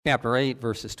Chapter 8,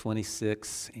 verses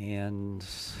 26 and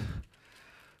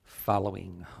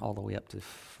following, all the way up to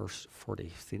verse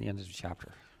 40, to the end of the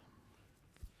chapter.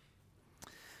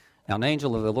 Now an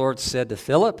angel of the Lord said to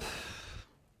Philip,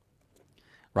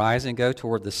 "Rise and go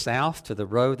toward the south to the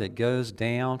road that goes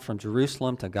down from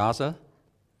Jerusalem to Gaza.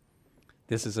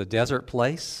 This is a desert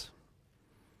place."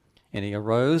 And he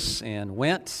arose and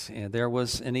went, and there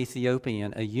was an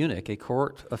Ethiopian, a eunuch, a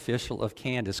court official of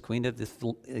Candace, queen of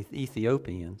the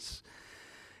Ethiopians,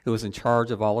 who was in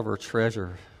charge of all of her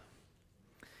treasure.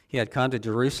 He had come to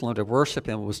Jerusalem to worship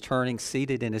and was turning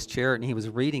seated in his chariot, and he was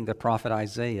reading the prophet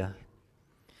Isaiah.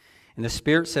 And the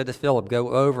Spirit said to Philip,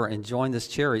 "Go over and join this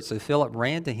chariot." So Philip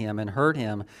ran to him and heard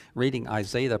him reading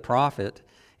Isaiah the prophet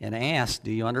and asked,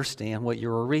 "Do you understand what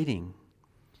you are reading?"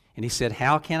 And he said,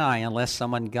 "How can I unless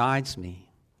someone guides me?"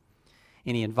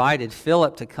 And he invited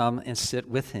Philip to come and sit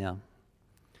with him.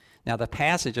 Now the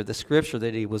passage of the scripture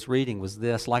that he was reading was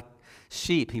this: like a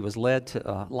sheep he was led to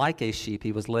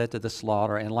the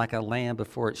slaughter, and like a lamb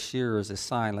before its shearers is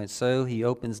silent, so he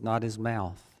opens not his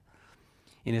mouth.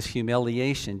 In his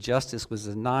humiliation justice was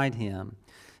denied him.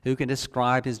 Who can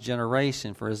describe his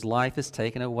generation? For his life is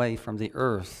taken away from the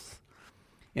earth.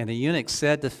 And the eunuch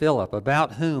said to Philip,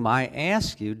 "About whom, I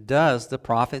ask you, does the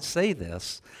prophet say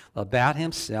this? About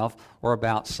himself or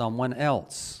about someone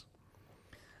else?"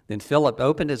 Then Philip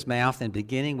opened his mouth, and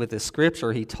beginning with the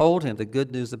scripture, he told him the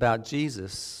good news about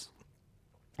Jesus.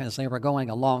 As they were going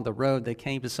along the road, they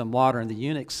came to some water, and the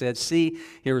eunuch said, "See,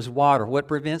 here is water. What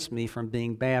prevents me from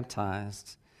being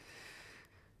baptized?"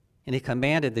 And he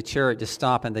commanded the chariot to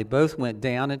stop, and they both went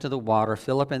down into the water,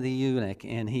 Philip and the eunuch,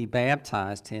 and he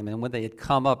baptized him. And when they had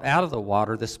come up out of the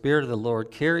water, the Spirit of the Lord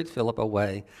carried Philip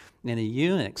away, and the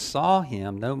eunuch saw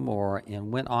him no more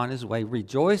and went on his way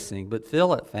rejoicing. But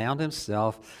Philip found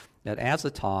himself at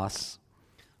Azotus,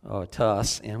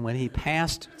 and when he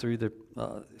passed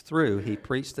through, he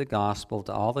preached the gospel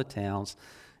to all the towns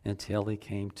until he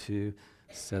came to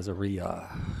Caesarea.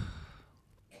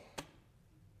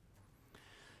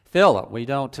 Philip,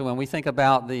 when we think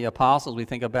about the apostles, we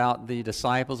think about the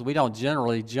disciples, we don't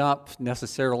generally jump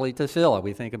necessarily to Philip.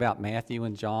 We think about Matthew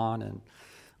and John and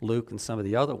Luke and some of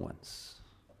the other ones.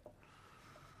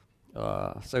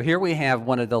 So here we have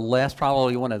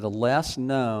probably one of the less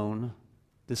known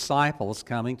disciples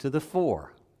coming to the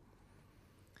fore.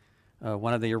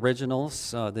 One of the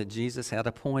originals that Jesus had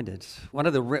appointed. One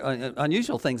of the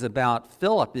unusual things about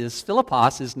Philip is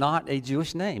Philippos is not a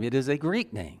Jewish name. It is a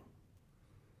Greek name.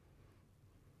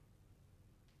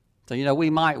 So, we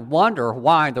might wonder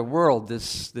why in the world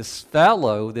this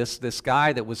fellow, this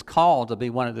guy that was called to be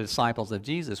one of the disciples of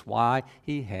Jesus, why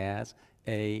he has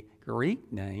a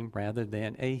Greek name rather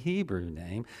than a Hebrew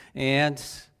name. And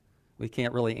we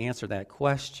can't really answer that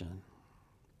question.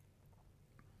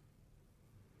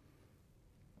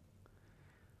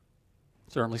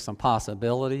 Certainly some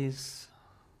possibilities.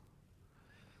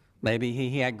 Maybe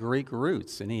he had Greek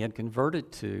roots and he had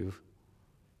converted to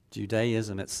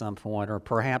Judaism at some point, or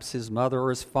perhaps his mother or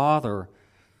his father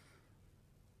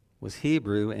was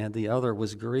Hebrew and the other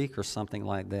was Greek or something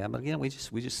like that. But again, we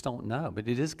just don't know. But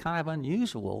it is kind of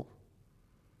unusual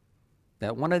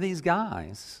that one of these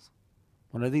guys,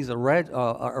 one of these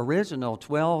original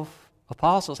 12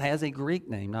 apostles, has a Greek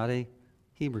name, not a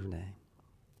Hebrew name.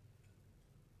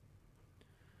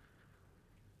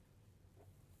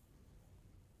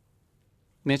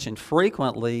 Mentioned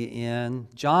frequently in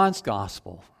John's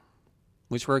Gospel,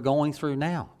 which we're going through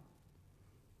now.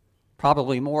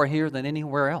 Probably more here than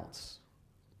anywhere else.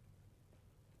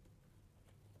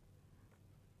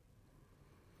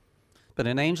 But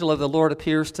an angel of the Lord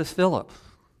appears to Philip,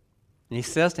 and he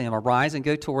says to him, "Arise and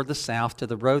go toward the south to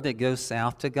the road that goes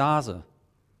south to Gaza,"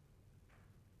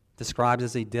 described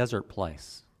as a desert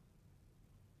place.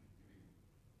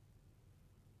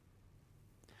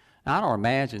 Now, I don't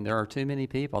imagine there are too many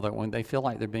people that when they feel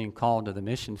like they're being called to the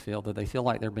mission field, that they feel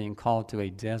like they're being called to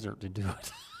a desert to do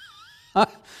it.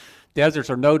 Deserts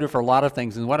are noted for a lot of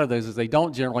things, and one of those is they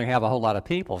don't generally have a whole lot of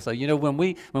people. So, when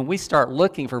we start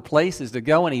looking for places to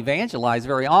go and evangelize,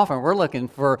 very often we're looking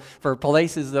for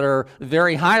places that are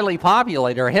very highly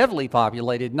populated or heavily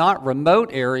populated, not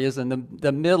remote areas in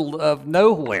the middle of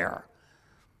nowhere.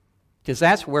 Because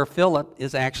that's where Philip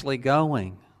is actually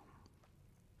going.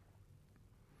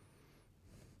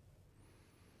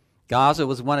 Gaza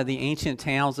was one of the ancient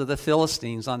towns of the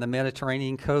Philistines on the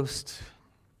Mediterranean coast.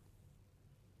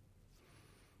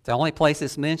 The only place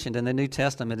it's mentioned in the New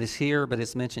Testament is here, but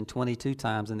it's mentioned 22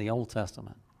 times in the Old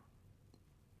Testament.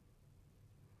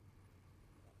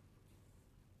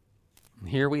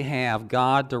 Here we have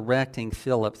God directing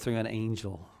Philip through an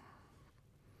angel.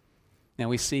 And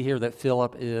we see here that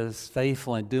Philip is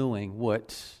faithful in doing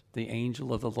what the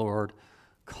angel of the Lord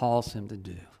calls him to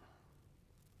do.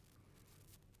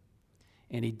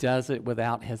 And he does it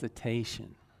without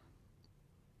hesitation.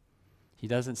 He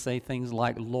doesn't say things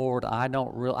like, Lord,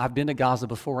 I've been to Gaza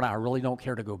before and I really don't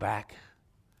care to go back.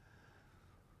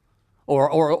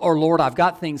 Or Lord, I've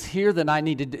got things here that I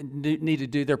need to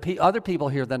do. There are other people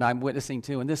here that I'm witnessing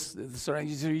to, and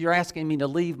you're asking me to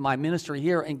leave my ministry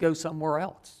here and go somewhere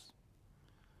else.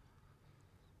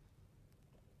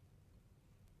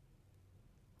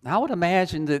 I would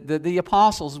imagine that the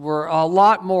apostles were a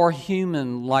lot more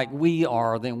human like we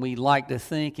are than we like to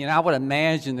think, and I would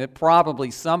imagine that probably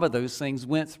some of those things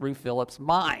went through Philip's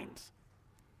mind.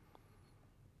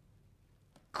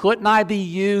 Couldn't I be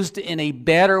used in a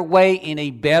better way, in a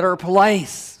better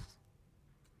place?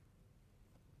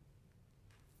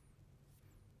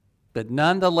 But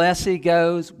nonetheless, he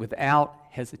goes without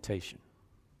hesitation.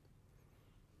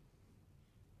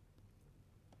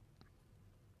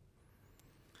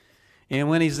 And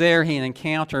when he's there, he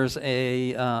encounters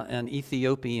an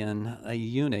Ethiopian, a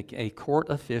eunuch, a court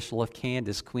official of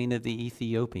Candace, queen of the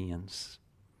Ethiopians,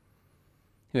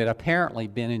 who had apparently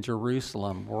been in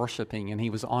Jerusalem worshiping, and he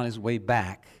was on his way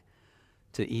back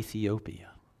to Ethiopia.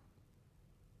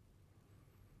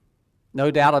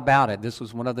 No doubt about it, this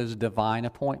was one of those divine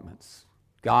appointments.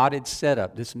 God had set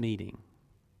up this meeting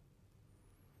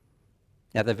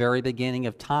at the very beginning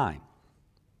of time,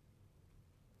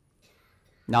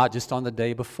 not just on the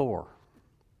day before,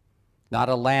 not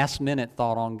a last-minute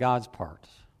thought on God's part.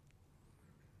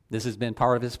 This has been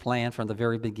part of his plan from the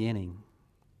very beginning.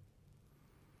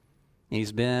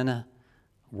 He's been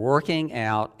working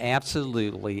out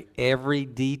absolutely every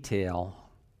detail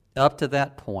up to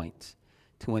that point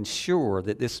to ensure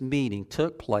that this meeting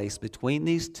took place between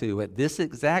these two at this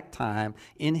exact time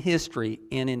in history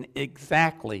and in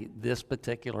exactly this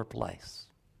particular place.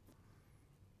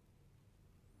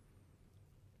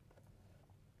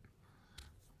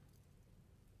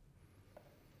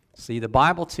 See, the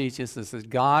Bible teaches us that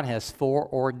God has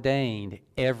foreordained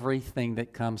everything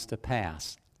that comes to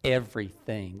pass.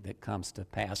 Everything that comes to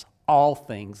pass, all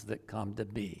things that come to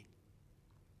be.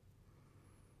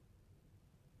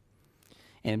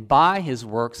 And by his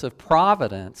works of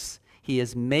providence, he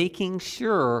is making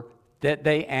sure that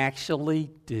they actually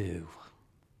do.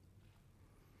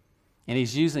 And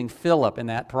he's using Philip in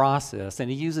that process,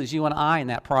 and he uses you and I in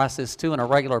that process too on a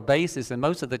regular basis, and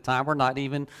most of the time we're not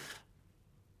even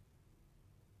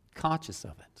conscious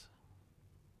of it.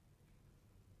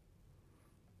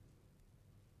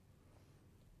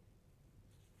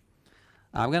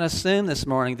 I'm going to assume this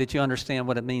morning that you understand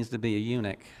what it means to be a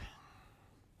eunuch.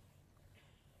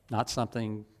 Not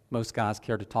something most guys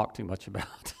care to talk too much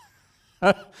about.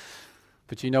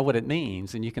 But you know what it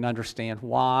means, and you can understand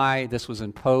why this was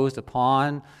imposed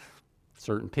upon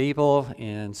certain people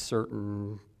in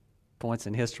certain points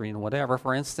in history and whatever.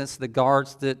 For instance, the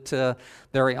guards that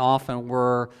very often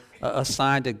were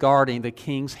assigned to guarding the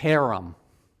king's harem.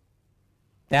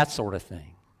 That sort of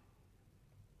thing.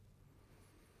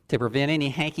 To prevent any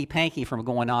hanky-panky from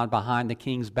going on behind the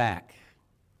king's back.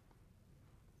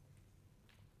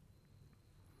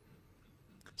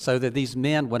 So that these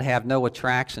men would have no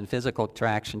attraction, physical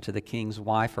attraction to the king's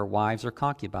wife or wives or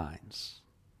concubines.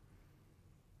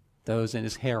 Those in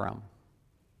his harem.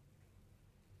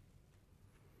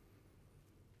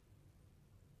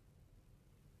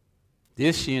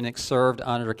 This eunuch served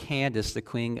under Candace, the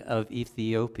queen of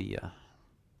Ethiopia.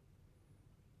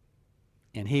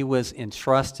 And he was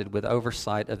entrusted with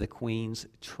oversight of the queen's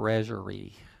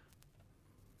treasury.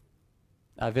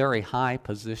 A very high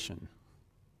position.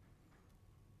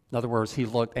 In other words, he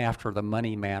looked after the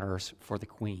money matters for the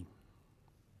queen.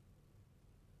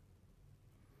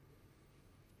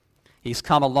 He's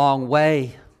come a long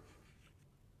way.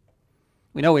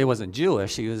 We know he wasn't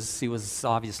Jewish. He was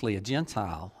obviously a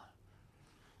Gentile.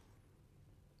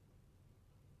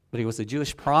 But he was a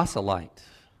Jewish proselyte.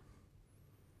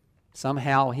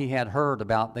 Somehow he had heard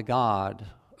about the God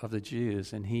of the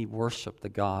Jews, and he worshiped the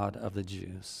God of the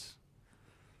Jews.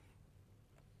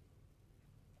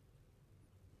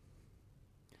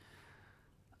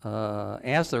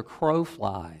 As the crow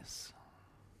flies,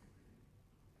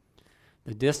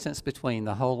 the distance between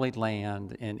the Holy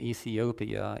Land and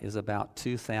Ethiopia is about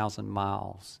 2,000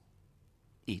 miles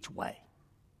each way.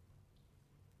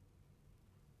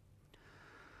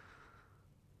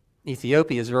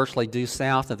 Ethiopia is virtually due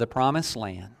south of the Promised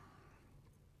Land.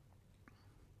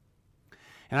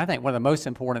 And I think one of the most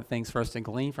important things for us to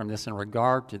glean from this in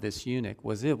regard to this eunuch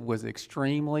was it was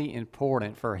extremely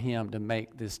important for him to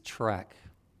make this trek.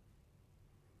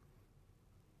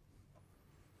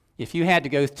 If you had to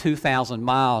go 2,000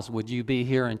 miles, would you be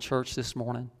here in church this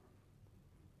morning?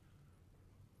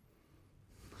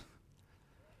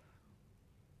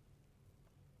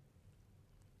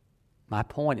 My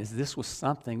point is, this was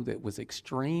something that was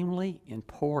extremely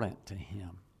important to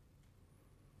him.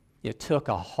 It took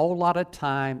a whole lot of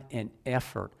time and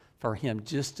effort for him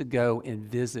just to go and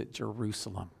visit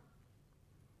Jerusalem.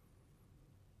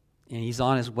 And he's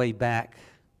on his way back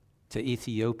to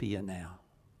Ethiopia now.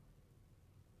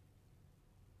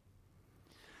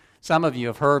 Some of you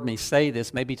have heard me say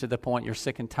this, maybe to the point you're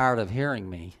sick and tired of hearing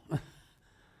me.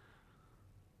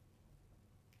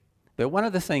 But one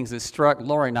of the things that struck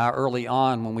Lori and I early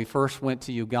on when we first went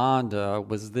to Uganda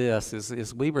was this,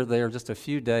 is we were there just a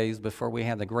few days before we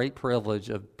had the great privilege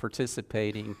of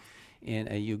participating in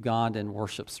a Ugandan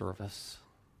worship service.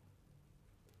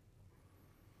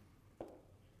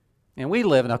 And we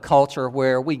live in a culture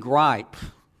where we gripe.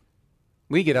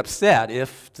 We get upset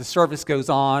if the service goes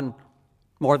on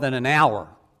more than an hour.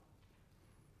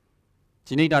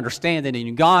 So you need to understand that in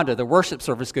Uganda, the worship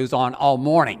service goes on all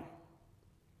morning.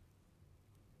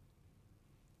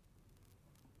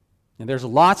 And there's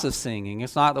lots of singing.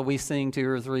 It's not that we sing 2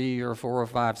 or 3 or 4 or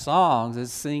 5 songs.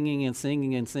 It's singing and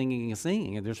singing and singing and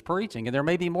singing. And there's preaching. And there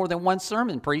may be more than one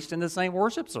sermon preached in the same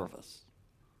worship service.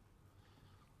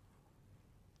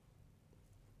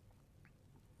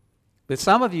 But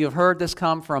some of you have heard this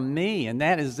come from me, and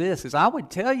that is this, is I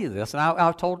would tell you this, and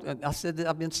I said that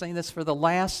I've been saying this for the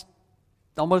last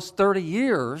almost 30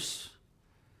 years,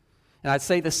 and I'd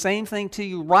say the same thing to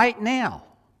you right now.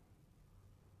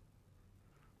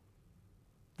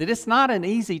 That it's not an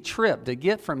easy trip to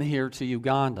get from here to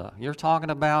Uganda. You're talking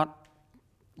about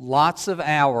lots of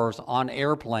hours on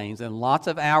airplanes and lots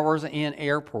of hours in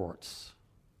airports.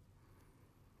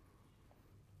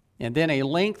 And then a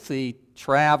lengthy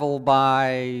travel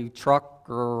by truck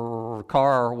or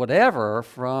car or whatever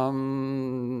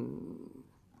from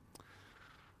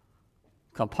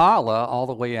Kampala all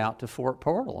the way out to Fort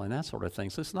Portal and that sort of thing.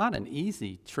 So it's not an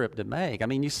easy trip to make. I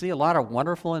mean, you see a lot of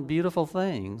wonderful and beautiful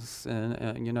things,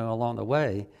 along the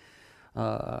way,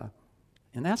 and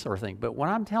that sort of thing. But what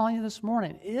I'm telling you this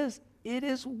morning is, it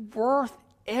is worth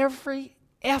every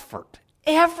effort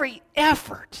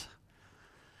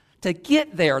to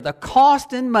get there. The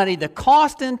cost in money, the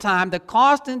cost in time, the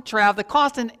cost in travel, the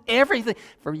cost in everything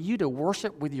for you to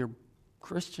worship with your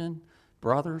Christian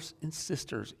brothers and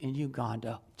sisters in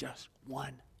Uganda just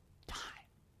one time.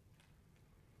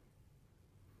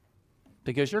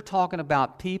 Because you're talking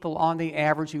about people on the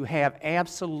average who have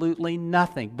absolutely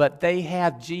nothing, but they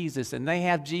have Jesus, and they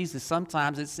have Jesus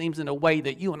sometimes, it seems, in a way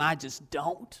that you and I just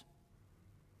don't.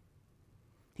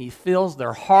 He fills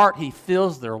their heart. He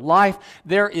fills their life.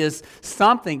 There is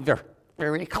something very,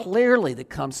 very clearly that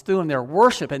comes through in their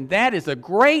worship, and that is a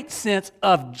great sense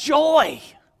of joy.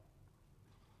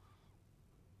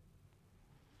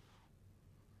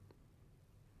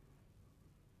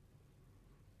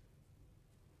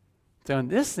 So in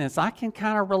this sense, I can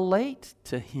kind of relate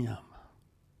to him.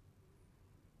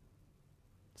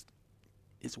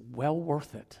 It's well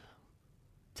worth it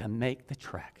to make the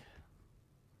trek,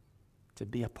 to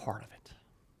be a part of it.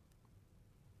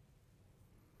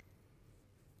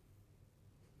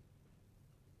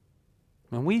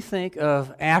 When we think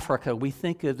of Africa, we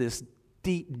think of this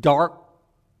deep, dark,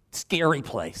 scary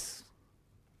place.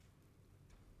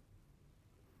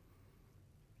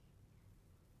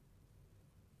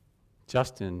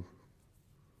 Justin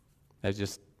has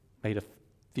just made a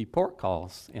few port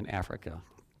calls in Africa.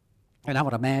 And I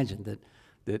would imagine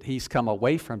that he's come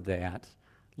away from that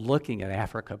looking at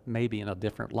Africa maybe in a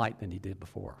different light than he did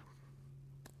before.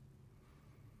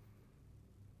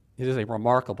 It is a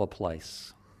remarkable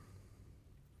place,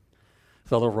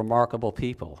 full of remarkable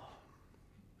people.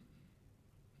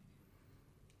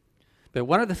 But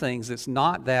one of the things that's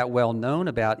not that well known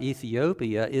about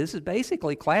Ethiopia is it's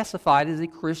basically classified as a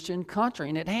Christian country,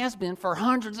 and it has been for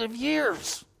hundreds of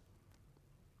years.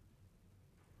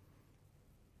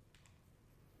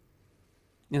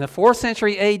 In the 4th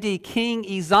century AD, King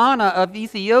Ezana of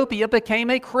Ethiopia became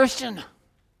a Christian.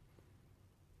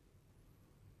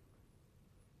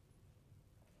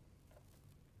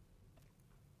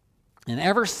 And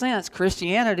ever since,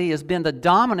 Christianity has been the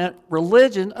dominant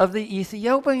religion of the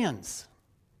Ethiopians.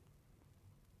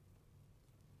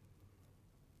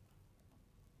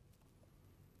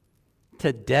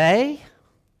 Today,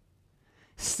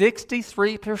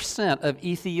 63% of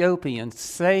Ethiopians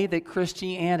say that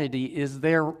Christianity is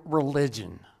their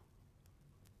religion.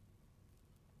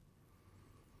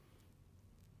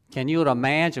 Can you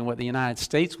imagine what the United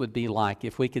States would be like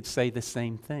if we could say the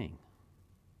same thing?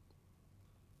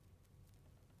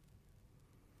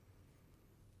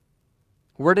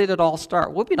 Where did it all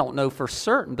start? Well, we don't know for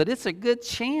certain, but it's a good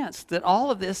chance that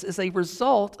all of this is a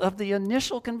result of the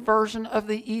initial conversion of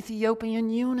the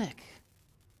Ethiopian eunuch.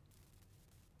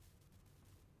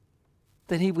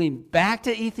 That he went back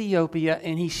to Ethiopia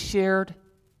and he shared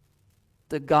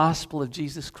the gospel of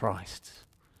Jesus Christ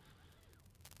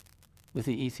with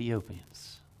the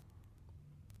Ethiopians.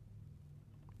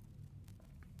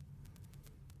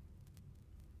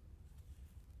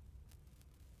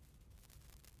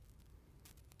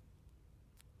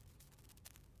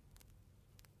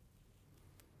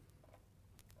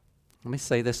 Let me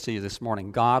say this to you this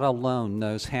morning. God alone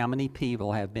knows how many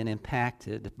people have been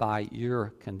impacted by your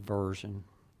conversion.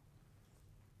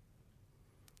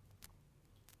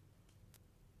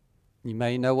 You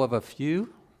may know of a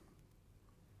few,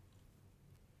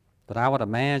 but I would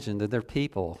imagine that there are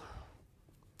people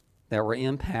that were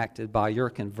impacted by your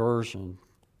conversion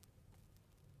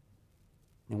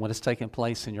and what has taken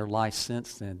place in your life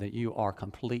since then that you are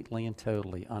completely and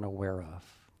totally unaware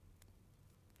of.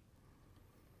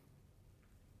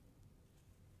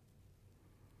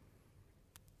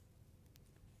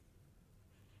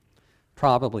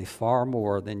 Probably far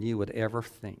more than you would ever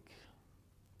think.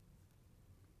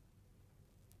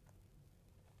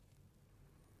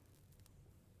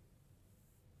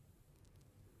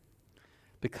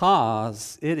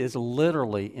 Because it is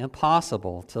literally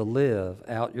impossible to live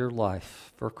out your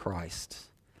life for Christ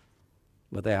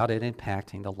without it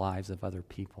impacting the lives of other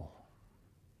people.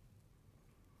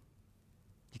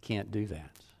 You can't do that.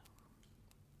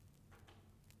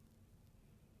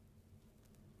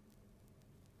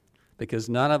 Because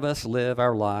none of us live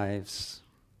our lives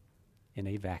in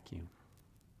a vacuum.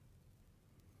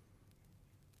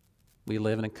 We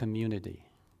live in a community.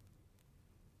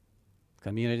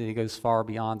 Community that goes far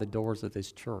beyond the doors of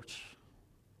this church.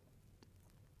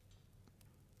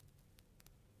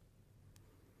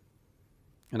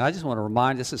 And I just want to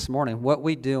remind us this morning, what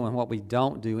we do and what we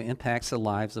don't do impacts the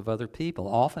lives of other people,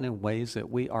 often in ways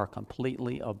that we are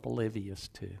completely oblivious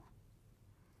to.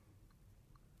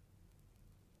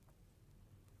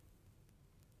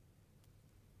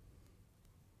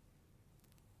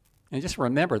 And just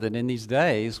remember that in these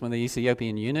days, when the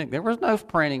Ethiopian eunuch, there was no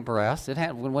printing press. It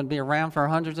wouldn't be around for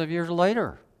hundreds of years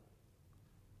later.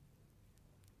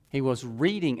 He was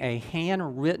reading a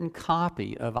handwritten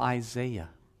copy of Isaiah.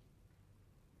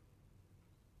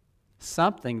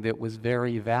 Something that was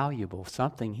very valuable,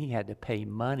 something he had to pay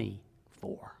money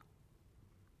for.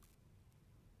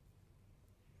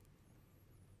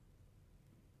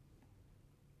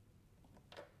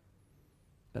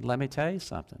 But let me tell you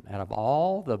something. Out of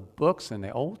all the books in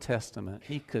the Old Testament,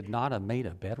 he could not have made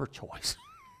a better choice.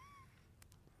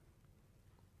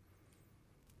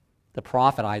 The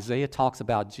prophet Isaiah talks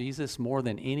about Jesus more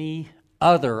than any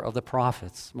other of the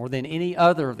prophets, more than any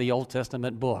other of the Old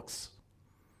Testament books.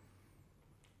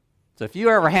 So if you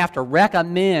ever have to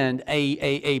recommend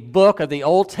a book of the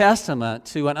Old Testament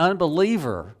to an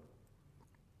unbeliever,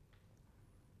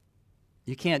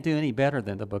 you can't do any better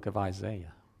than the book of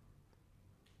Isaiah.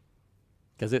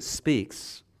 Because it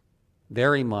speaks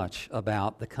very much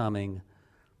about the coming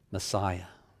Messiah.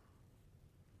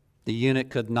 The eunuch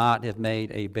could not have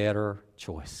made a better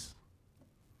choice.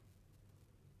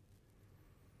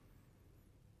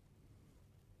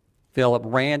 Philip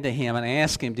ran to him and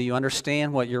asked him, "Do you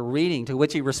understand what you're reading?" To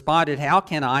which he responded, "How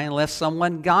can I unless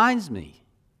someone guides me?"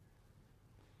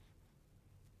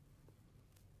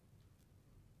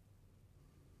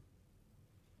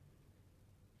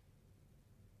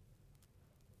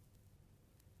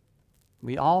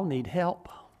 We all need help.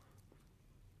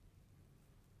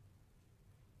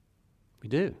 We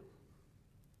do.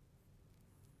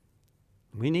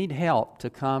 We need help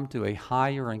to come to a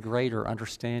higher and greater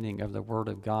understanding of the Word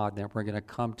of God than we're going to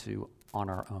come to on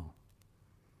our own.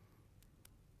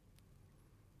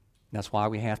 That's why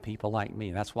we have people like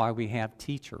me. That's why we have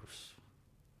teachers.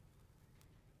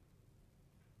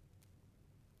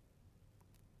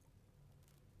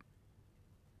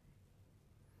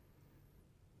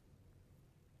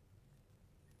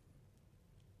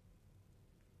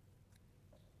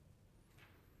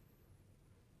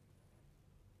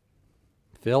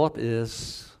 Philip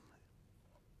is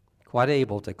quite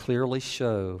able to clearly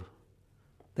show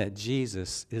that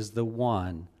Jesus is the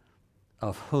one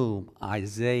of whom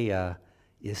Isaiah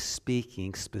is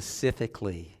speaking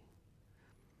specifically.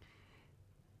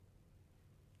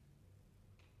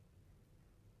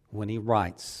 When he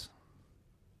writes,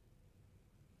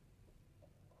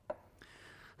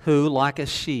 "Who, like a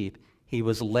sheep, he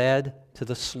was led to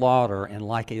the slaughter, and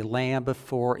like a lamb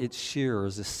before its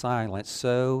shearers is silent,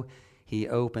 so he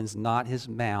opens not his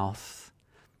mouth.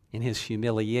 In his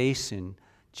humiliation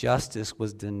Justice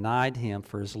was denied him,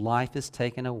 for his life is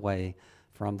taken away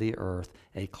from the earth.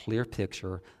 A clear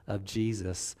picture of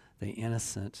Jesus, the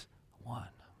innocent one.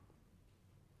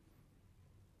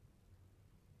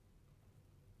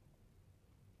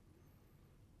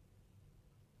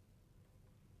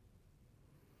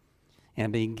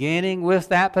 And beginning with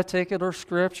that particular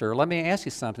scripture, let me ask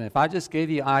you something. If I just gave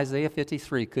you Isaiah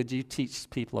 53, could you teach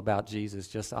people about Jesus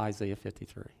just Isaiah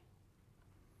 53?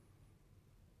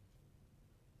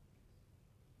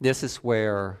 This is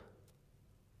where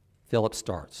Philip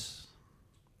starts.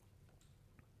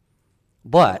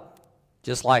 But,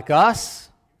 just like us,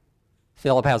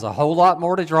 Philip has a whole lot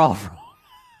more to draw from.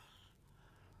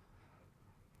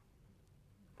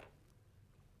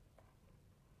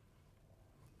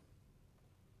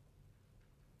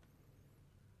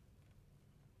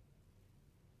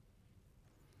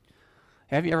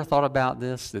 Have you ever thought about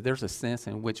this, that there's a sense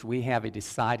in which we have a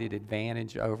decided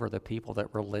advantage over the people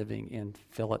that were living in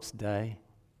Philip's day?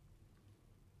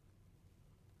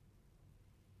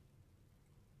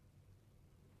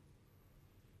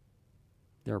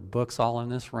 There are books all in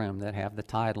this room that have the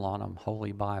title on them,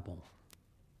 Holy Bible.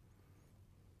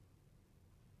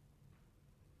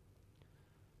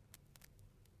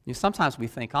 Sometimes we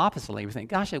think oppositely. We think,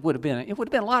 gosh, it would have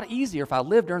been a lot easier if I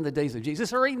lived during the days of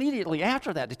Jesus or immediately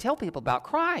after that to tell people about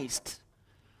Christ,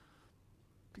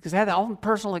 because I had that own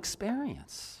personal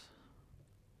experience.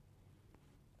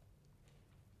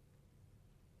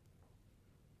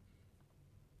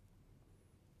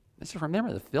 Let's just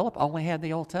remember that Philip only had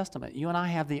the Old Testament. You and I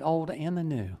have the Old and the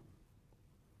New.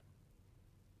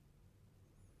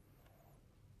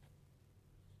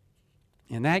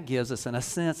 And that gives us, in a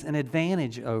sense, an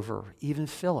advantage over even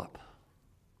Philip.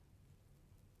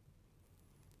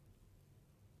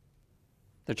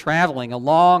 They're traveling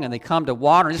along and they come to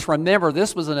water. And just remember,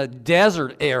 this was in a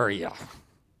desert area.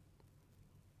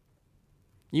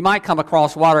 You might come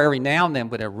across water every now and then,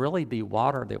 but it really be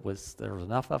water there was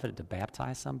enough of it to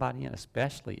baptize somebody in,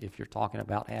 especially if you're talking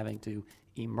about having to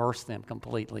immerse them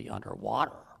completely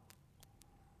underwater.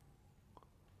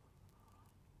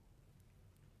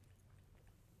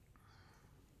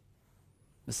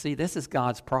 But see, this is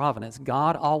God's providence.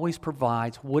 God always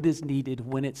provides what is needed,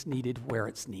 when it's needed, where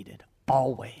it's needed.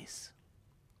 Always.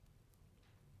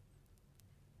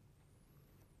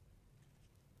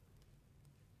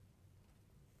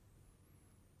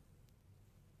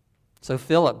 So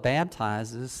Philip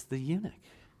baptizes the eunuch.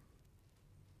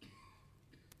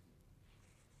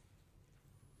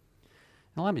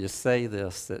 Now let me just say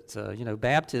this, that,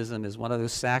 baptism is one of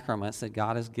those sacraments that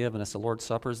God has given us. The Lord's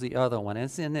Supper is the other one.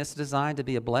 It's designed to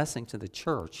be a blessing to the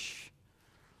church.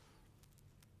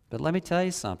 But let me tell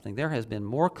you something. There has been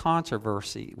more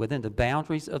controversy within the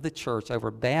boundaries of the church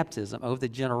over baptism over the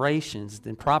generations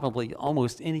than probably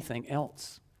almost anything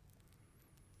else.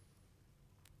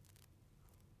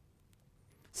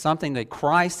 Something that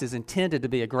Christ is intended to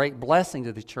be a great blessing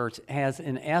to the church has,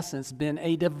 in essence, been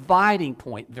a dividing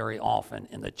point very often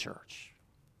in the church.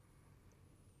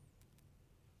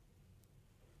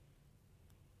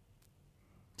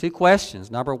 Two questions.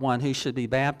 Number one, who should be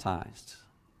baptized?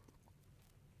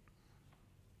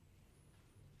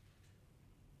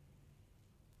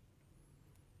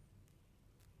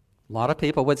 A lot of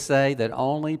people would say that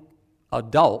only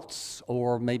adults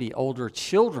or maybe older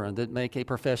children that make a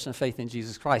profession of faith in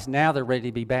Jesus Christ, now they're ready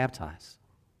to be baptized.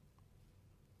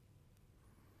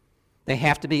 They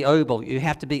have to be able, you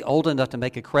have to be old enough to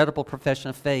make a credible profession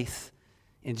of faith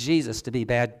in Jesus to be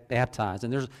baptized.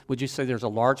 And would you say there's a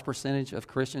large percentage of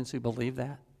Christians who believe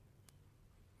that?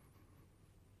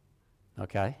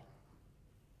 Okay.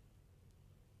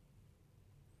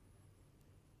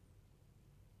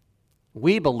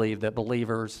 We believe that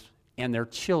believers and their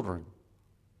children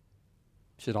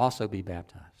should also be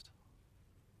baptized.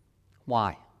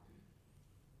 Why?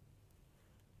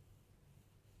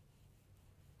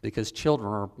 Because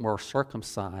children are more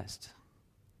circumcised.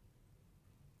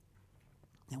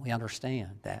 And we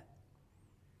understand that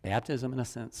baptism, in a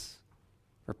sense,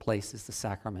 replaces the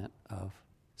sacrament of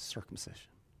circumcision.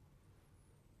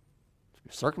 If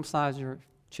you circumcise your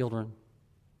children,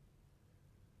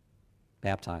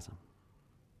 baptize them.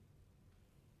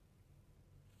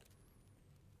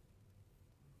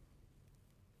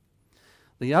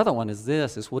 The other one is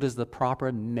this, is what is the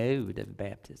proper mode of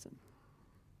baptism?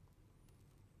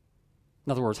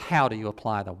 In other words, how do you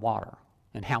apply the water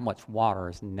and how much water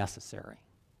is necessary?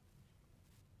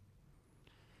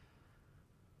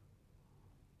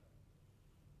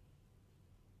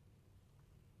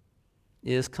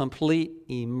 Is complete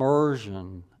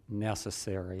immersion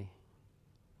necessary,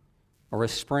 or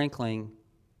is sprinkling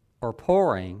or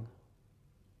pouring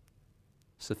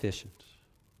sufficient.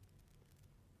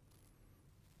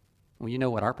 Well, you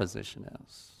know what our position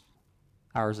is.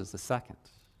 Ours is the second.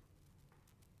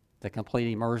 That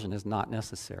complete immersion is not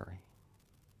necessary.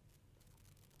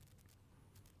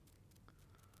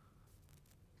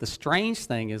 The strange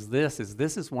thing is this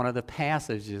is one of the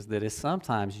passages that is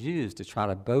sometimes used to try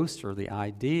to bolster the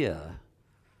idea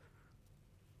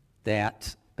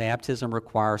that baptism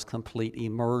requires complete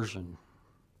immersion.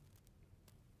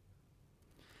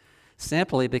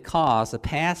 Simply because the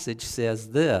passage says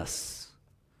this,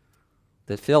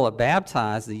 that Philip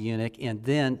baptized the eunuch and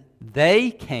then they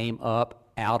came up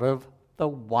out of the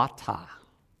water.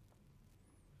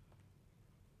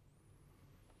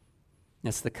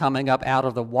 It's the coming up out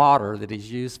of the water that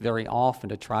is used very often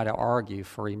to try to argue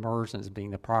for immersion as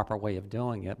being the proper way of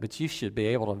doing it. But you should be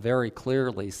able to very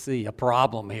clearly see a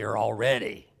problem here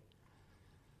already.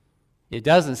 It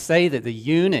doesn't say that the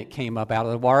eunuch came up out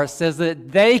of the water. It says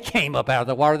that they came up out of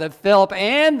the water, that Philip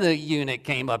and the eunuch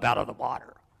came up out of the water.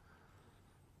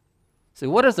 So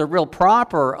what is the real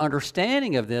proper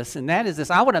understanding of this? And that is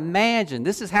this. I would imagine,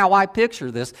 this is how I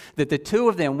picture this, that the two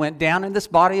of them went down in this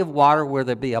body of water,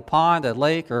 whether it be a pond, a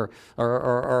lake, or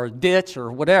a ditch,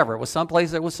 or whatever. It was someplace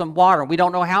there was some water. We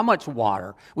don't know how much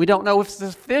water. We don't know if it's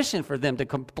sufficient for them to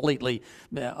completely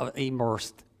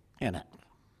immerse in it.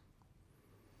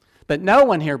 But no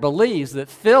one here believes that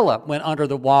Philip went under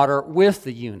the water with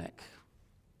the eunuch.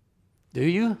 Do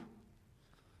you?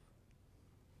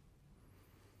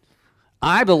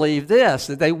 I believe this,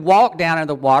 that they walked down in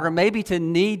the water, maybe to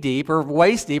knee deep or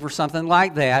waist deep or something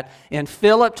like that, and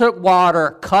Philip took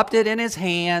water, cupped it in his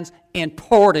hands, and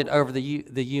poured it over the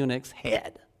eunuch's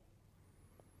head.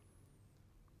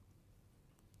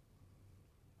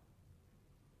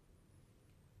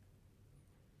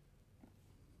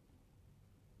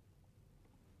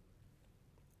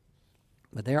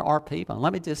 But there are people, and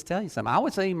let me just tell you something. I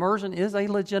would say immersion is a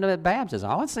legitimate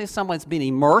baptism. I would say someone's been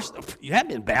immersed. You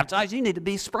haven't been baptized, you need to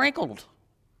be sprinkled.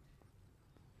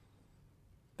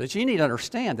 But you need to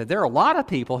understand that there are a lot of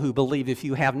people who believe if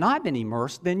you have not been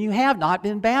immersed, then you have not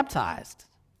been baptized.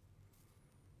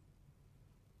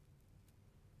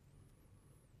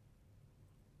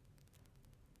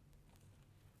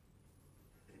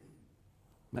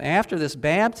 After this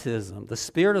baptism, the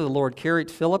Spirit of the Lord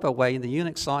carried Philip away, and the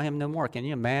eunuch saw him no more. Can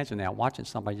you imagine that, watching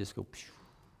somebody just go, phew?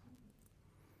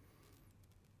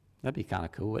 That'd be kind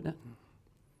of cool, wouldn't it?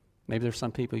 Maybe there's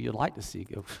some people you'd like to see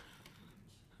go.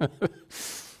 The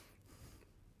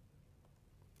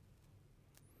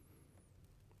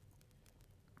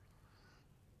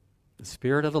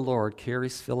Spirit of the Lord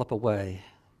carries Philip away,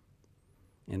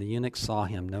 and the eunuch saw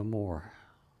him no more.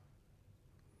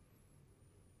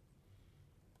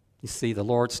 You see, the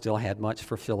Lord still had much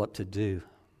for Philip to do.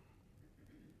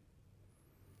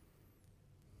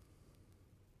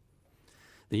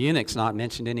 The eunuch's not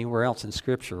mentioned anywhere else in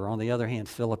Scripture. On the other hand,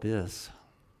 Philip is.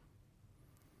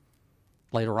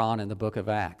 Later on in the book of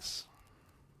Acts.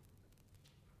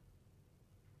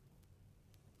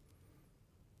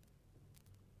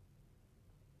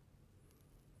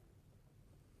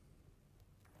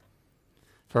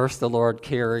 First, the Lord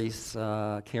carries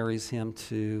him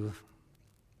to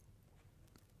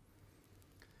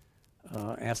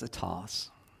Azotus.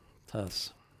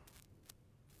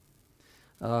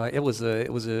 It was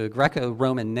a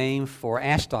Greco-Roman name for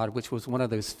Ashdod, which was one of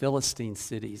those Philistine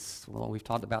cities. Well, we've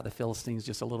talked about the Philistines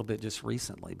just a little bit just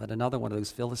recently, but another one of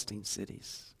those Philistine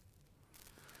cities,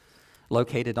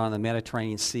 located on the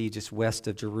Mediterranean Sea just west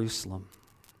of Jerusalem.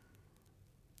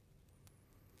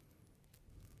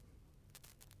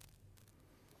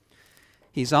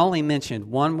 He's only mentioned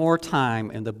one more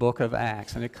time in the book of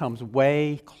Acts, and it comes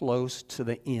way close to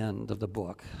the end of the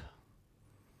book.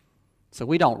 So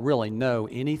we don't really know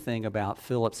anything about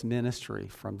Philip's ministry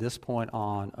from this point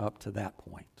on up to that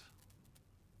point.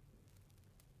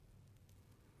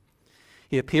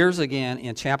 He appears again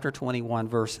in chapter 21,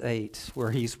 verse 8,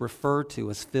 where he's referred to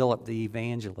as Philip the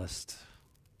evangelist,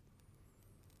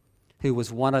 who was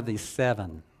one of the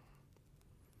 7.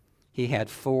 He had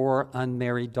 4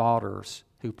 unmarried daughters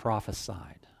who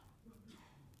prophesied.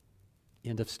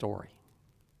 End of story.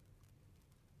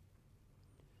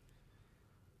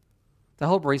 The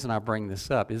whole reason I bring this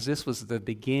up is this was the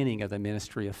beginning of the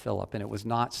ministry of Philip, and it was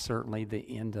not certainly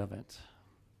the end of it.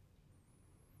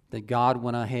 That God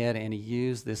went ahead and he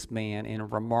used this man in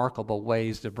remarkable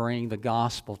ways to bring the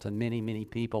gospel to many, many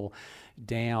people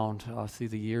down through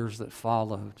the years that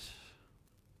followed.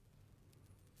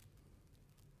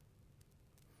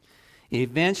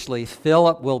 Eventually,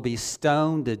 Philip will be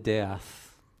stoned to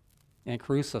death and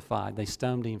crucified. They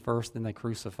stoned him first, then they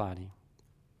crucified him.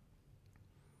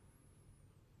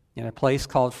 in a place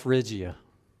called Phrygia.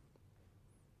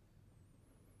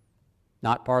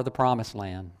 Not part of the Promised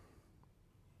Land.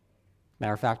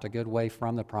 Matter of fact, a good way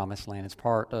from the Promised Land.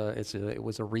 It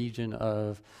was a region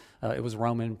of, it was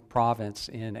Roman province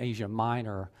in Asia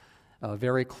Minor,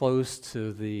 very close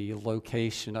to the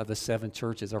location of the 7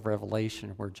 churches of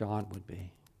Revelation where John would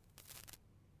be.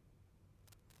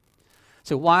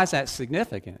 So why is that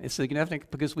significant? It's significant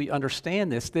because we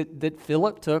understand this, that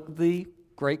Philip took the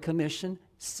Great Commission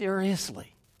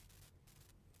seriously.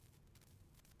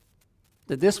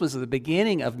 That this was the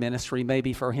beginning of ministry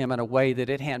maybe for him in a way that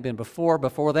it hadn't been before.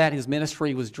 Before that, his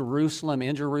ministry was Jerusalem,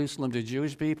 in Jerusalem to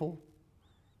Jewish people.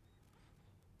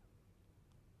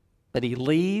 But he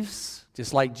leaves,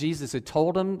 just like Jesus had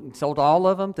told him, told all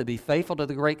of them to be faithful to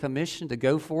the Great Commission, to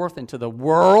go forth into the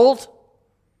world.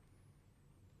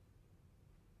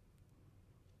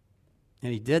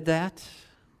 And he did that.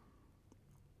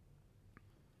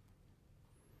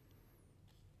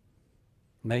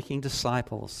 Making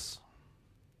disciples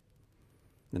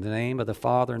in the name of the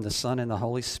Father and the Son and the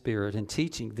Holy Spirit, and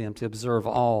teaching them to observe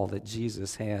all that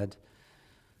Jesus had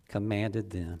commanded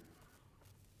them.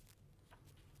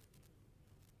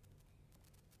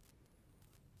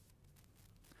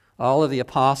 All of the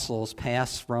apostles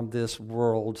passed from this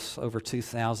world over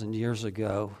 2,000 years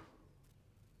ago.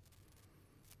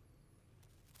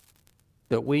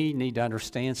 But we need to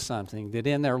understand something, that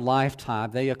in their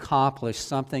lifetime they accomplished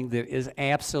something that is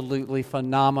absolutely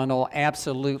phenomenal,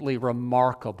 absolutely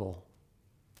remarkable.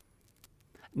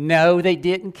 No, they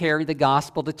didn't carry the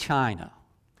gospel to China,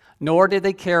 nor did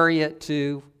they carry it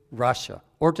to Russia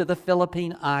or to the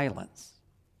Philippine Islands.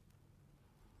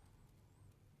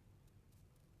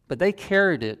 But they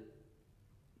carried it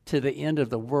to the end of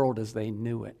the world as they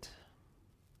knew it.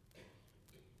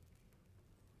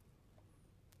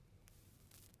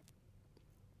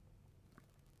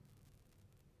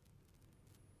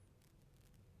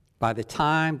 By the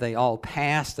time they all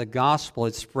passed, the gospel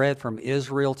had spread from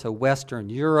Israel to Western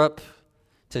Europe,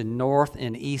 to North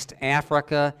and East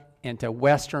Africa, and to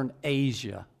Western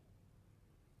Asia.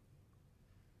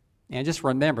 And just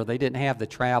remember, they didn't have the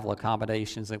travel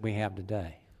accommodations that we have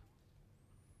today.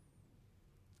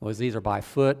 It was either by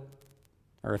foot,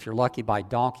 or if you're lucky, by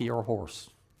donkey or horse.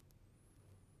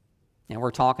 And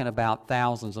we're talking about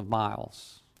thousands of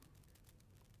miles.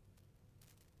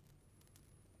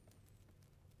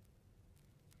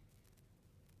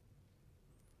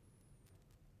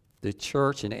 The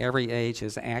church in every age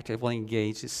has actively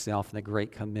engaged itself in the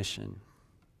Great Commission.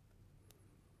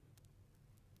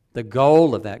 The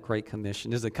goal of that Great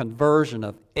Commission is the conversion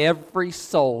of every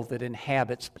soul that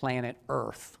inhabits planet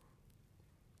Earth.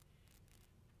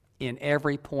 In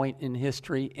every point in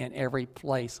history, in every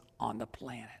place on the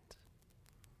planet.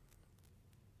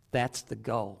 That's the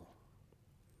goal.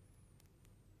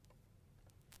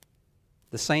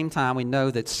 At the same time, we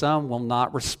know that some will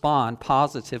not respond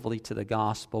positively to the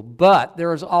gospel, but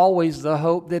there is always the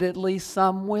hope that at least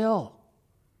some will.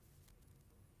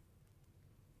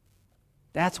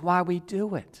 That's why we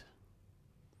do it.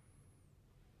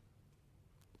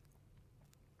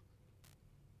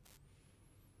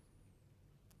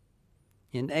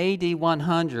 In AD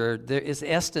 100, there is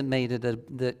estimated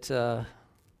that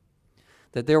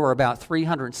there were about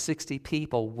 360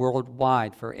 people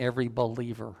worldwide for every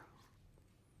believer,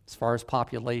 as far as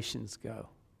populations go.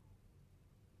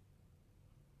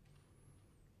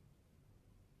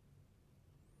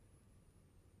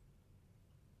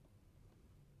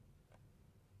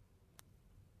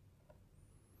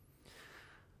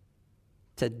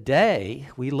 Today,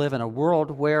 we live in a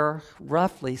world where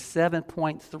roughly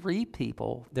 7.3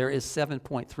 people, there is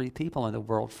 7.3 people in the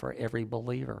world for every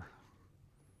believer.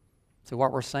 So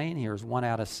what we're saying here is 1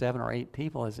 out of 7 or 8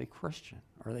 people is a Christian,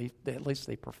 or at least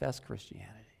they profess Christianity.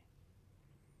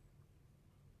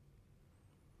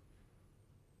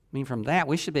 I mean, from that,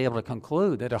 we should be able to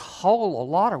conclude that a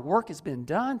lot of work has been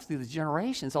done through the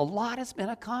generations. A lot has been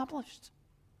accomplished.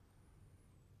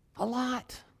 A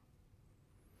lot.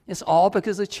 It's all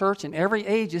because the church in every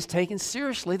age is taking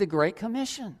seriously the Great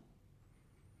Commission,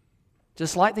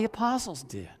 just like the apostles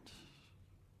did.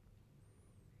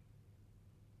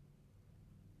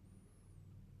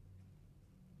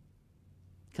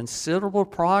 Considerable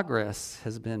progress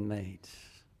has been made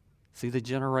through the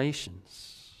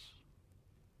generations.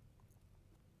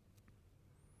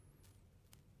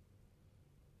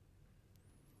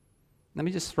 Let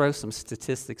me just throw some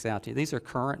statistics out to you. These are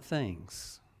current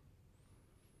things.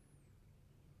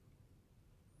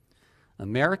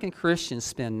 American Christians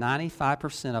spend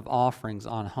 95% of offerings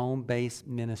on home-based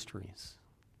ministries.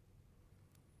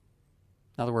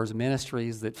 In other words,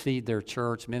 ministries that feed their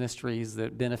church, ministries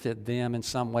that benefit them in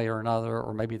some way or another,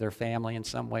 or maybe their family in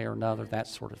some way or another, that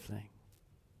sort of thing.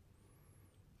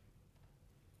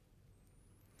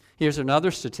 Here's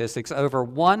another statistics. Over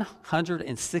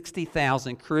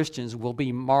 160,000 Christians will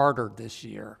be martyred this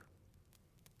year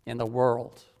in the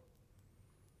world.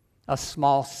 A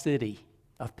small city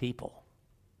of people.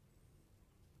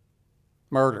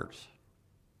 Murdered.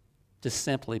 Just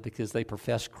simply because they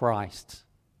profess Christ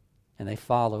and they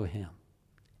follow Him.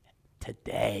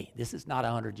 Today. This is not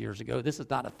 100 years ago. This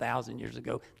is not 1,000 years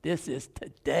ago. This is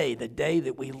today, the day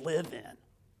that we live in.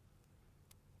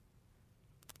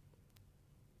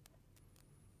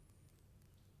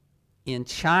 In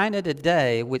China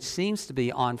today, which seems to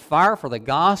be on fire for the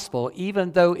gospel,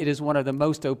 even though it is one of the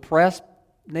most oppressed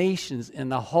nations in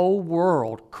the whole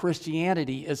world,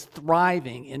 Christianity is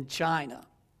thriving in China,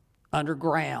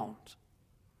 underground.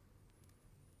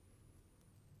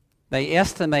 They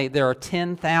estimate there are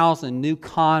 10,000 new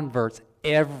converts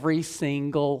every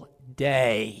single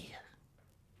day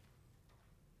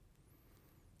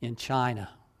in China.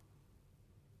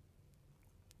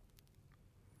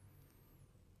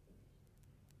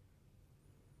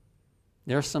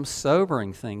 There are some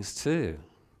sobering things too.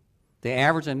 The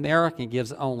average American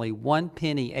gives only 1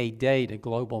 penny a day to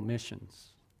global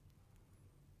missions.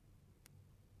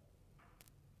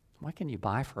 What can you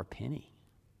buy for a penny?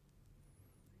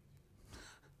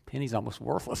 Penny's almost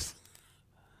worthless.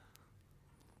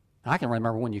 I can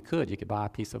remember when you could buy a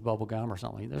piece of bubble gum or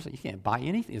something. You can't buy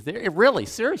anything. Is there really,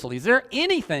 seriously, is there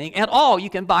anything at all you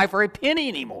can buy for a penny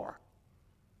anymore?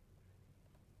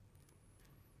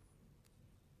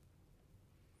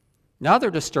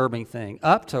 Another disturbing thing,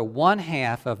 up to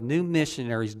 1/2 of new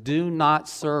missionaries do not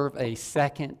serve a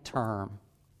second term.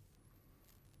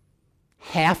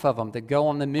 Half of them that go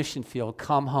on the mission field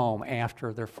come home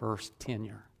after their first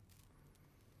tenure.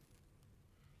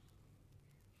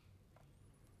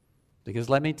 Because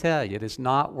let me tell you, it is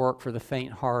not work for the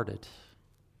faint-hearted.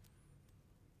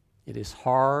 It is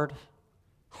hard,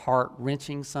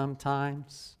 heart-wrenching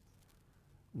sometimes,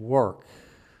 work.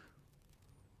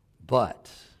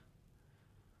 But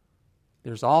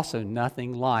there's also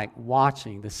nothing like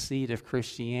watching the seed of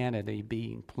Christianity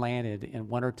being planted in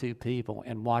 1 or 2 people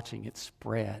and watching it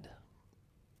spread.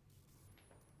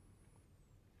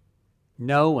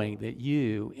 Knowing that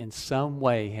you, in some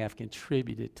way, have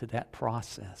contributed to that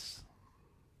process.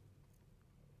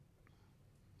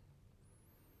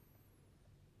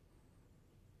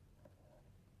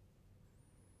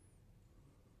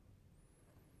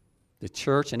 The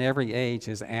church in every age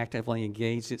has actively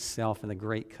engaged itself in the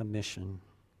Great Commission.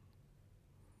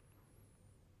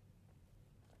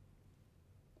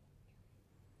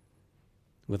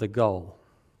 With a goal.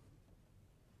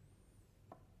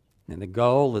 And the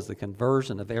goal is the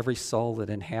conversion of every soul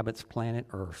that inhabits planet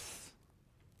Earth.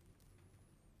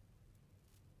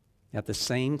 At the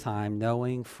same time,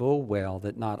 knowing full well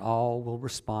that not all will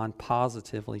respond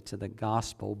positively to the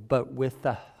gospel, but with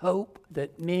the hope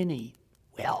that many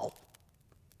will.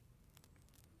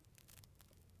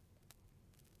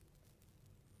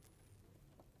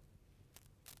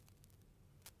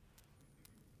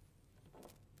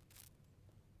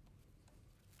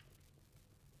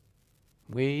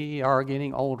 We are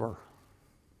getting older.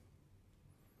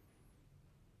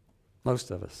 Most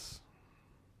of us.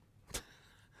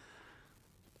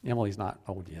 Emily's not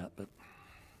old yet, but.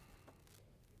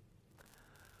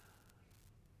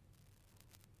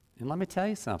 And let me tell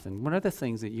you something. One of the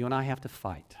things that you and I have to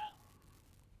fight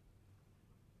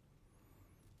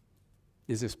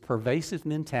is this pervasive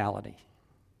mentality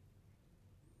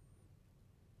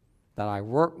that I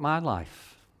worked my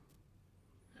life,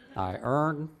 I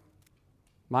earned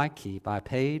my keep, I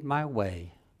paid my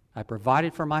way, I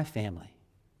provided for my family.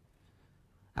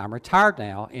 I'm retired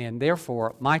now, and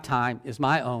therefore my time is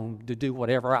my own to do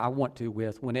whatever I want to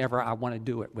with, whenever I want to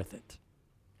do it with it.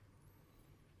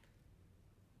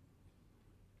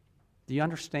 Do you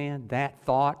understand that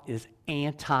thought is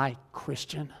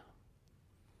anti-Christian?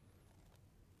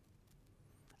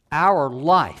 Our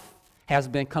life has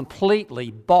been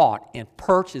completely bought and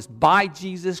purchased by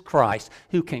Jesus Christ,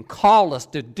 who can call us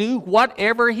to do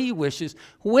whatever He wishes,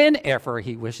 whenever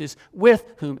He wishes, with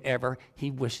whomever He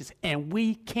wishes, and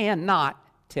we cannot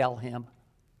tell Him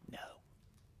no.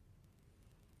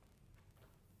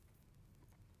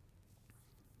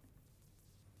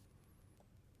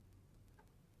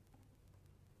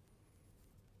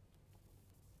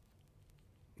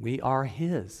 We are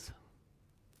His.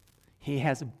 He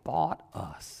has bought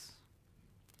us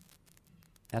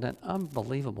at an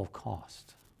unbelievable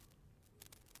cost.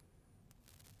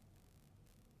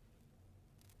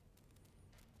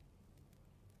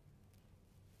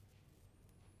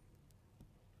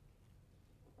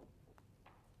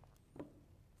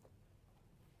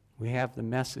 We have the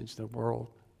message the world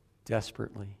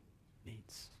desperately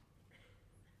needs.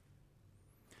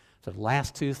 For the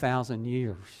last 2,000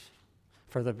 years,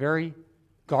 for the very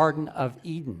Garden of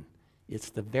Eden,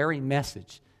 it's the very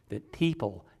message that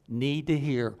people need to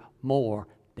hear more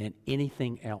than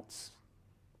anything else.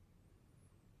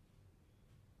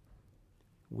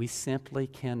 We simply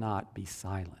cannot be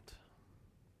silent.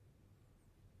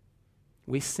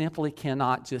 We simply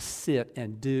cannot just sit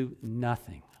and do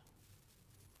nothing.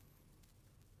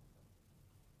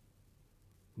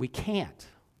 We can't.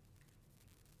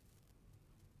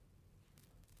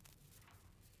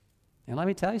 And let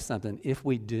me tell you something, if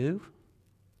we do,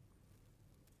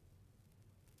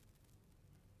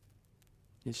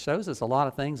 it shows us a lot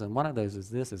of things, and one of those is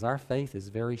this, is our faith is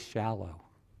very shallow.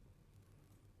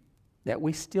 That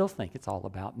we still think it's all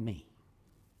about me,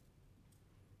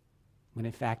 when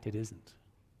in fact it isn't.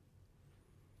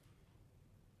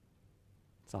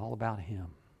 It's all about Him.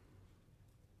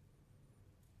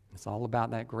 It's all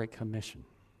about that Great Commission.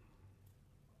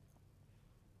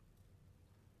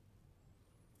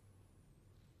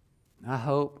 I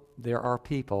hope there are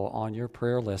people on your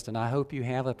prayer list, and I hope you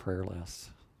have a prayer list.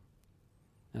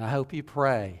 And I hope you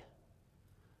pray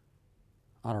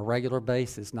on a regular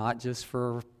basis, not just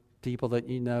for people that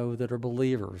you know that are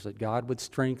believers, that God would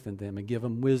strengthen them and give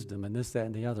them wisdom and this, that,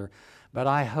 and the other. But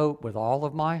I hope with all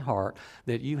of my heart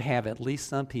that you have at least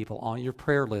some people on your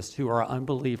prayer list who are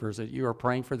unbelievers, that you are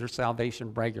praying for their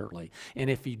salvation regularly. And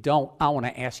if you don't, I want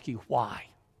to ask you why.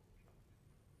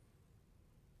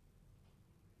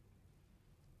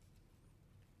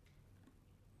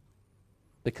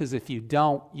 Because if you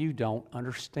don't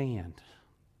understand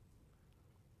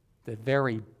the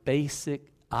very basic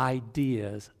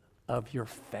ideas of your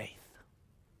faith.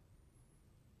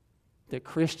 That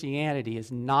Christianity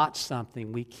is not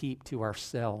something we keep to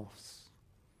ourselves.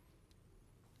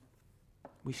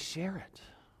 We share it.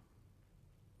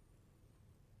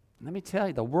 Let me tell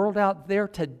you, the world out there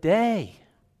today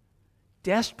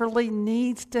desperately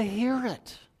needs to hear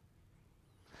it.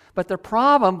 But the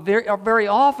problem very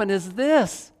often is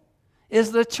this,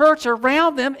 is the church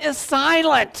around them is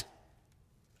silent.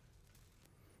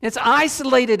 It's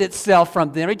isolated itself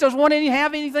from them. It doesn't want to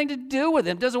have anything to do with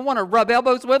them. Doesn't want to rub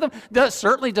elbows with them.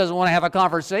 Certainly doesn't want to have a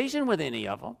conversation with any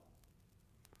of them.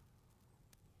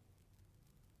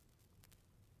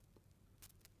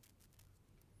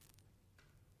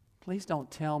 Please don't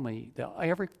tell me that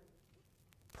every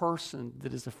person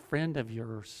that is a friend of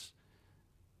yours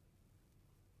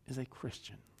is a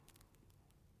Christian.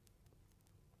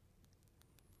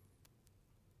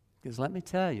 Because let me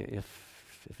tell you, if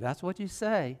that's what you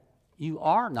say, you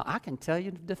are not. I can tell you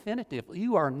definitively,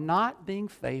 you are not being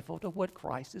faithful to what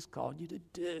Christ has called you to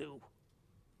do.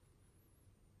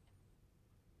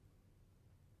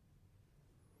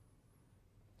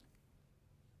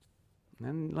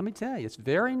 And let me tell you, it's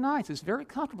very nice, it's very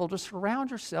comfortable to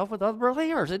surround yourself with other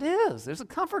believers. It is. There's a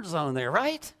comfort zone there,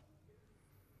 right?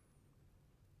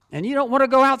 And you don't want to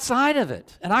go outside of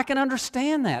it. And I can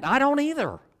understand that. I don't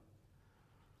either.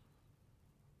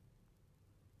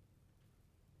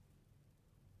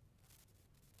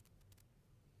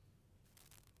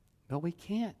 But we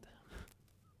can't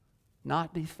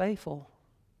not be faithful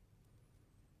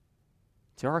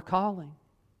to our calling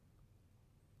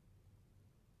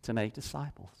to make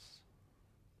disciples.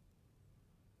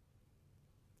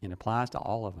 It applies to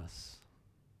all of us,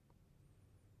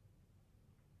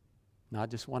 not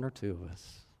just one or two of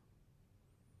us,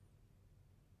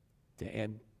 to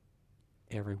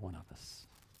every one of us.